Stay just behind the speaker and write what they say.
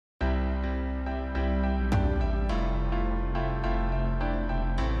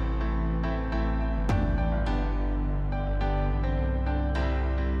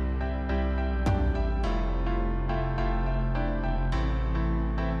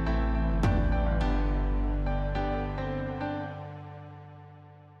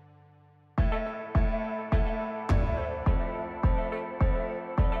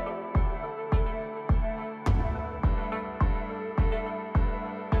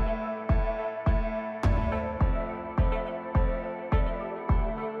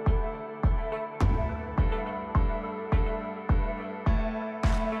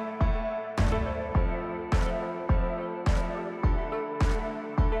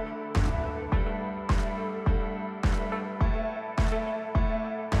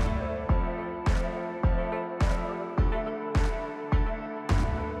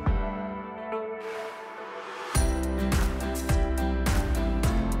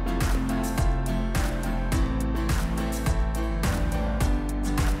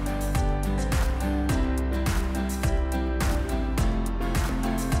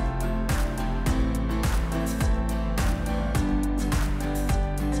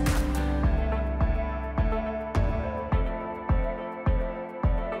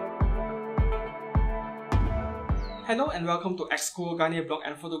Hello and welcome to Exco Ghana Blog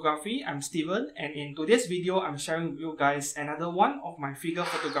and Photography. I'm Steven, and in today's video I'm sharing with you guys another one of my figure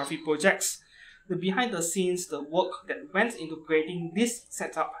photography projects. The behind the scenes, the work that went into creating this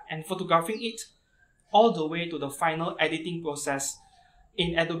setup and photographing it all the way to the final editing process.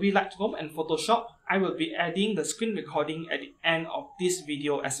 In Adobe Lightroom and Photoshop, I will be adding the screen recording at the end of this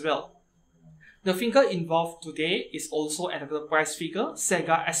video as well. The figure involved today is also another prize figure,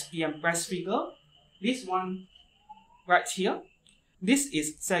 Sega SPM prize figure. This one right here. This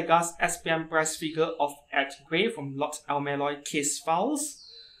is Sega's SPM prize figure of Ed Gray from Lord El-Melloi Case Files.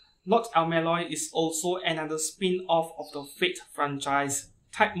 Lord El-Melloi is also another spin-off of the Fate franchise,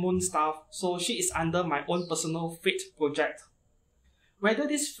 Type Moon stuff, so she is under my own personal Fate project. Whether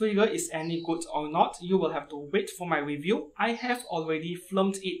this figure is any good or not, you will have to wait for my review. I have already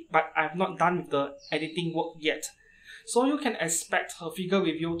filmed it, but I have not done with the editing work yet. So you can expect her figure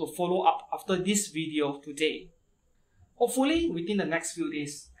review to follow up after this video today. Hopefully within the next few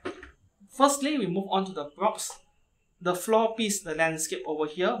days. Firstly, we move on to the props. The floor piece, the landscape over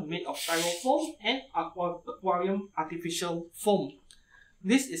here, made of styrofoam and aquarium artificial foam.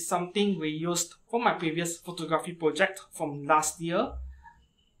 This is something we used for my previous photography project from last year,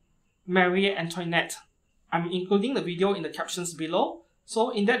 Marie Antoinette. I'm including the video in the captions below.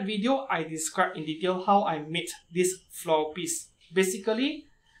 So in that video, I described in detail how I made this floor piece. Basically,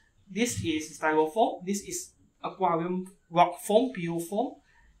 this is styrofoam, this is aquarium rock foam, PU foam,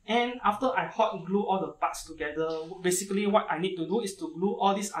 and after I hot glue all the parts together, basically what I need to do is to glue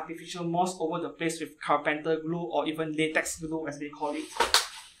all this artificial moss over the place with carpenter glue or even latex glue as they call it.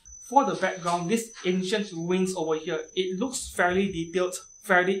 For the background, this ancient ruins over here, it looks fairly detailed,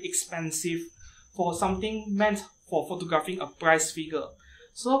 fairly expensive for something meant for photographing a prize figure.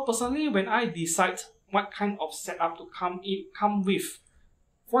 So personally, when I decide what kind of setup to come with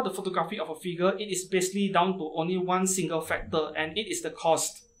for the photography of a figure, it is basically down to only one single factor, and it is the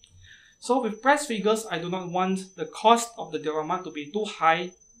cost. So with prize figures, I do not want the cost of the diorama to be too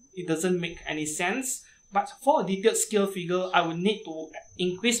high. It doesn't make any sense. But for a detailed scale figure, I would need to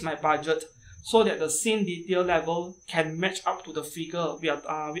increase my budget so that the scene detail level can match up to the figure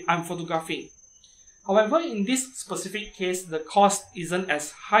I'm photographing. However, in this specific case, the cost isn't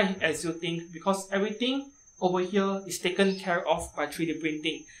as high as you think because everything over here is taken care of by 3D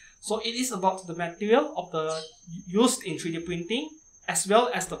printing. So it is about the material of the used in 3D printing as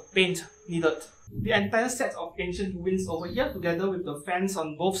well as the paint needed. The entire set of ancient ruins over here together with the fans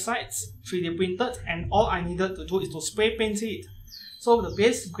on both sides, 3D printed, and all I needed to do is to spray paint it. So the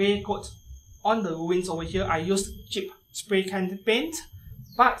base grey coat on the ruins over here, I used cheap spray can paint,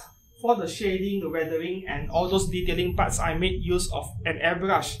 but for the shading, the weathering, and all those detailing parts, I made use of an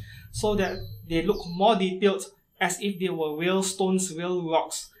airbrush so that they look more detailed as if they were real stones, real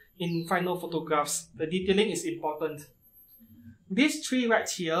rocks in final photographs. The detailing is important. This tree right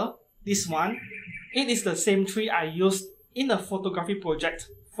here, this one, it is the same tree I used in a photography project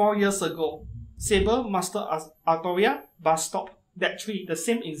 4 years ago. Sabre Master Artoria bus stop, that tree, the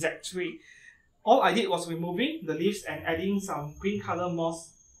same exact tree. All I did was removing the leaves and adding some green color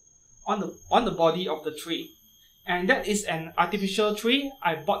moss on the body of the tree. And that is an artificial tree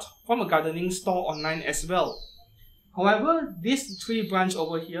I bought from a gardening store online as well. However, this tree branch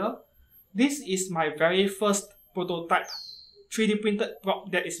over here, this is my very first prototype 3D printed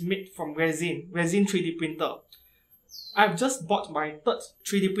prop that is made from resin 3D printer. I've just bought my third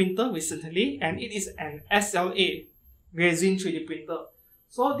 3D printer recently, and it is an SLA resin 3D printer.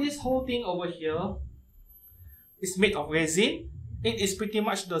 So this whole thing over here is made of resin. It is pretty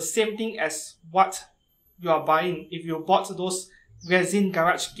much the same thing as what you are buying if you bought those resin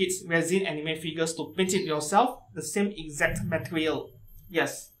garage kits, resin anime figures to print it yourself, the same exact material.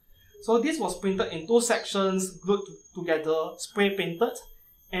 Yes. So this was printed in 2 sections, glued together, spray painted,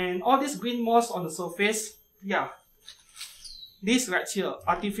 and all this green moss on the surface, yeah. This right here,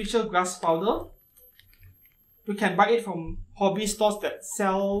 artificial grass powder. You can buy it from hobby stores that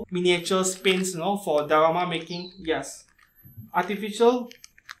sell miniatures paints, for diorama making. Yes. Artificial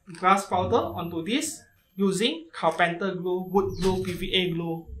grass powder onto this using carpenter glue, wood glue, PVA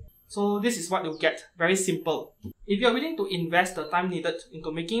glue. So this is what you get. Very simple. If you are willing to invest the time needed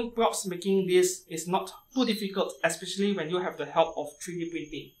into making props, making this is not too difficult, especially when you have the help of 3D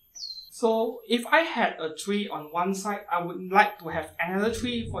printing. So if I had a tree on one side, I would like to have another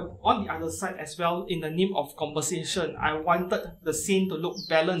tree on the other side as well in the name of composition. I wanted the scene to look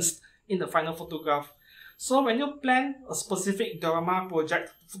balanced in the final photograph. So when you plan a specific diorama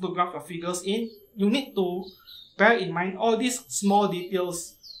project to photograph your figures in, you need to bear in mind all these small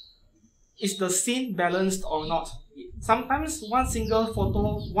details is the scene balanced or not? Sometimes one single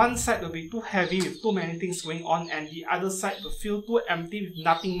photo, one side will be too heavy with too many things going on, and the other side will feel too empty with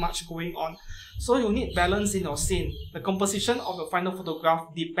nothing much going on. So you need balance in your scene. The composition of the final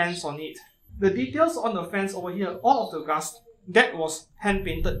photograph depends on it. The details on the fence over here, all of the grass, that was hand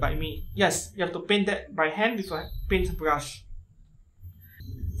painted by me. Yes, you have to paint that by hand with a paintbrush.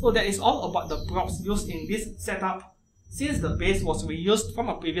 So that is all about the props used in this setup. Since the base was reused from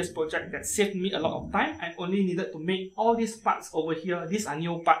a previous project that saved me a lot of time, I only needed to make all these parts over here. These are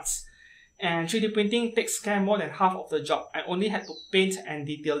new parts. And 3D printing takes care more than half of the job. I only had to paint and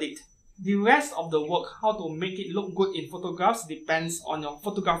detail it. The rest of the work, how to make it look good in photographs, depends on your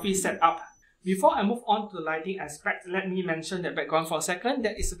photography setup. Before I move on to the lighting aspect, let me mention the background for a second.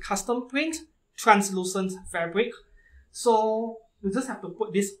 That is a custom print, translucent fabric. So you just have to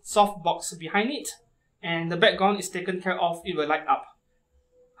put this soft box behind it, and the background is taken care of, it will light up.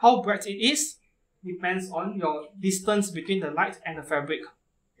 How bright it is depends on your distance between the light and the fabric.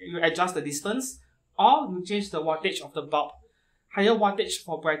 You adjust the distance, or you change the wattage of the bulb. Higher wattage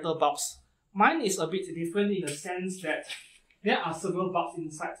for brighter bulbs. Mine is a bit different in the sense that there are several bulbs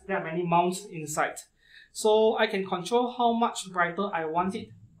inside. There are many mounts inside. So I can control how much brighter I want it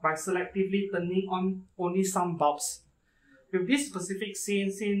by selectively turning on only some bulbs. With this specific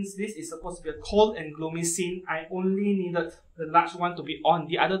scene, since this is supposed to be a cold and gloomy scene, I only needed the large one to be on.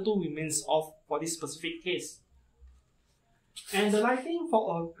 The other two remains off for this specific case. And the lighting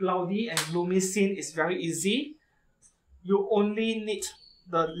for a cloudy and gloomy scene is very easy. You only need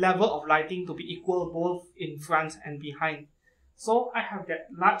the level of lighting to be equal both in front and behind. So I have that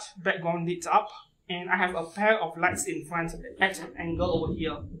large background lit up, and I have a pair of lights in front at an angle over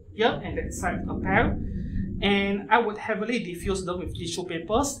here. Here and that side a pair. And I would heavily diffuse them with tissue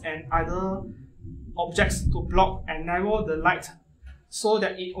papers and other objects to block and narrow the light so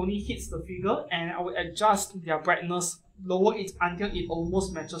that it only hits the figure, and I would adjust their brightness, lower it until it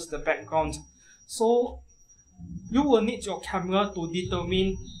almost matches the background. So you will need your camera to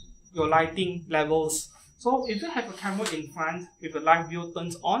determine your lighting levels. So if you have a camera in front with the live view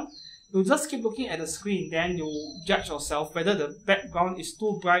turned on, you just keep looking at the screen, then you judge yourself whether the background is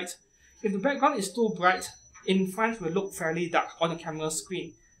too bright. If the background is too bright, in front will look fairly dark on the camera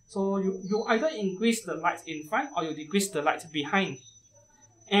screen. So you either increase the light in front or you decrease the light behind.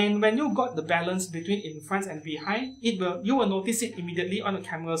 And when you got the balance between in front and behind, you will notice it immediately on the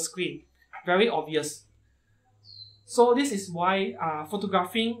camera screen. Very obvious. So this is why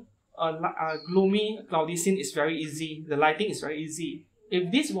photographing a gloomy, cloudy scene is very easy. The lighting is very easy.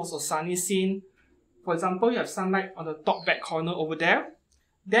 If this was a sunny scene, for example, you have sunlight on the top back corner over there,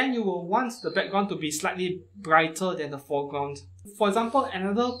 then you will want the background to be slightly brighter than the foreground. For example,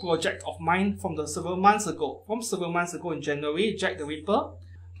 another project of mine from several months ago in January, Jack the Ripper,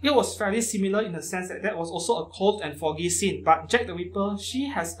 it was fairly similar in the sense that was also a cold and foggy scene, but Jack the Ripper, she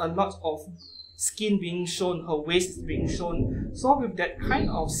has a lot of skin being shown, her waist is being shown. So with that kind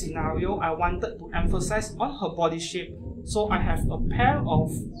of scenario, I wanted to emphasize on her body shape. So I have a pair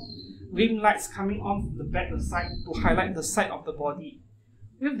of rim lights coming off the back side to highlight the side of the body.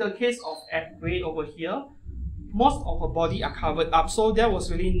 With the case of F Gray over here, most of her body are covered up, so there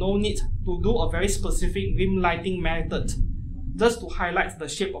was really no need to do a very specific rim lighting method just to highlight the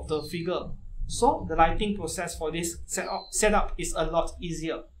shape of the figure. So the lighting process for this setup is a lot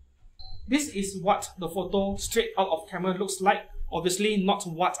easier. This is what the photo straight out of camera looks like. Obviously not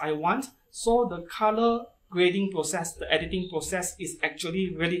what I want, so the color grading process, the editing process is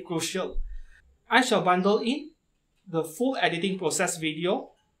actually really crucial. I shall bundle in the full editing process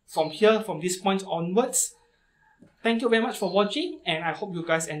video from this point onwards. Thank you very much for watching, and I hope you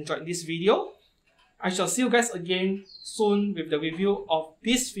guys enjoyed this video. I shall see you guys again soon with the review of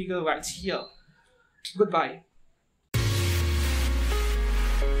this figure right here. Goodbye.